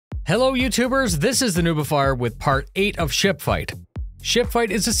Hello YouTubers, this is the Noobifier with part 8 of Ship Fight. Ship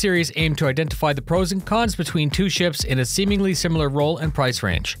Fight is a series aimed to identify the pros and cons between two ships in a seemingly similar role and price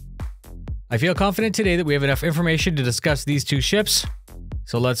range. I feel confident today that we have enough information to discuss these two ships,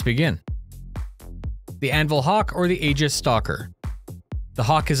 so let's begin. The Anvil Hawk or the Aegis Stalker. The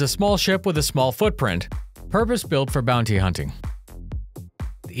Hawk is a small ship with a small footprint, purpose-built for bounty hunting.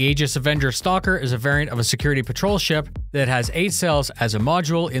 The Aegis Avenger Stalker is a variant of a security patrol ship that has 8 sails as a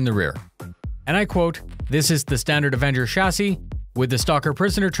module in the rear. And I quote, "This is the standard Avenger chassis with the Stalker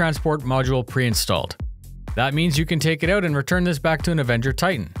prisoner transport module pre-installed. That means you can take it out and return this back to an Avenger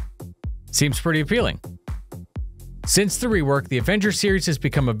Titan." Seems pretty appealing. Since the rework, the Avenger series has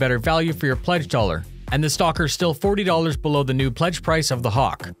become a better value for your pledge dollar, and the Stalker is still $40 below the new pledge price of the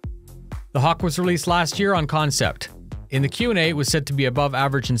Hawk. The Hawk was released last year on concept. In the Q&A, it was said to be above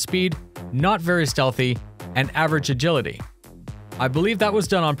average in speed, not very stealthy, and average agility. I believe that was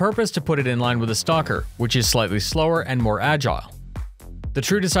done on purpose to put it in line with the Stalker, which is slightly slower and more agile. The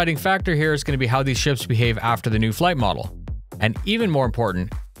true deciding factor here is going to be how these ships behave after the new flight model, and even more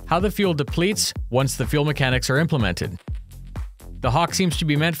important, how the fuel depletes once the fuel mechanics are implemented. The Hawk seems to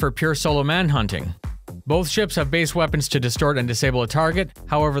be meant for pure solo manhunting. Both ships have base weapons to distort and disable a target,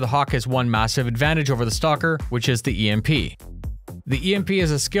 however the Hawk has one massive advantage over the Stalker, which is the EMP. The EMP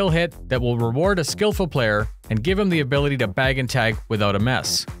is a skill hit that will reward a skillful player and give him the ability to bag and tag without a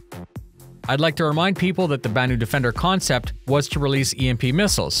mess. I'd like to remind people that the Banu Defender concept was to release EMP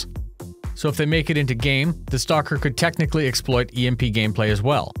missiles, so if they make it into game, the Stalker could technically exploit EMP gameplay as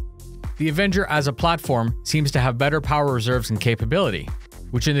well. The Avenger as a platform seems to have better power reserves and capability,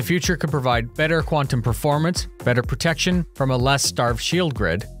 which in the future could provide better quantum performance, better protection from a less starved shield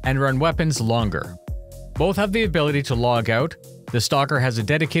grid, and run weapons longer. Both have the ability to log out. The Stalker has a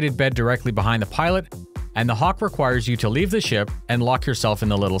dedicated bed directly behind the pilot, and the Hawk requires you to leave the ship and lock yourself in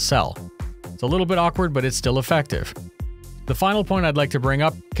the little cell. It's a little bit awkward, but it's still effective. The final point I'd like to bring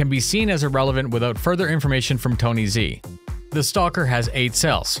up can be seen as irrelevant without further information from Tony Z. The Stalker has 8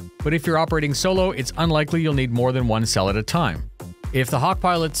 cells, but if you're operating solo, it's unlikely you'll need more than one cell at a time. If the Hawk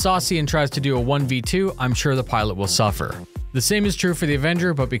pilot's saucy and tries to do a 1v2, I'm sure the pilot will suffer. The same is true for the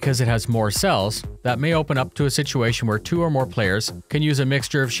Avenger, but because it has more cells, that may open up to a situation where 2 or more players can use a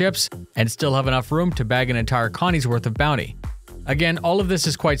mixture of ships and still have enough room to bag an entire Connie's worth of bounty. Again, all of this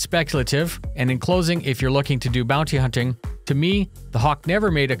is quite speculative, and in closing, if you're looking to do bounty hunting, to me, the Hawk never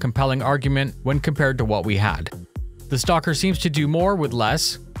made a compelling argument when compared to what we had. The Stalker seems to do more with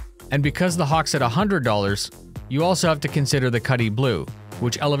less, and because the Hawk's at $100, you also have to consider the Cuddy Blue,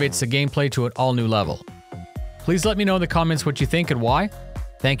 which elevates the gameplay to an all-new level. Please let me know in the comments what you think and why.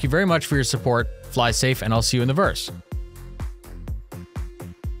 Thank you very much for your support, fly safe, and I'll see you in the verse.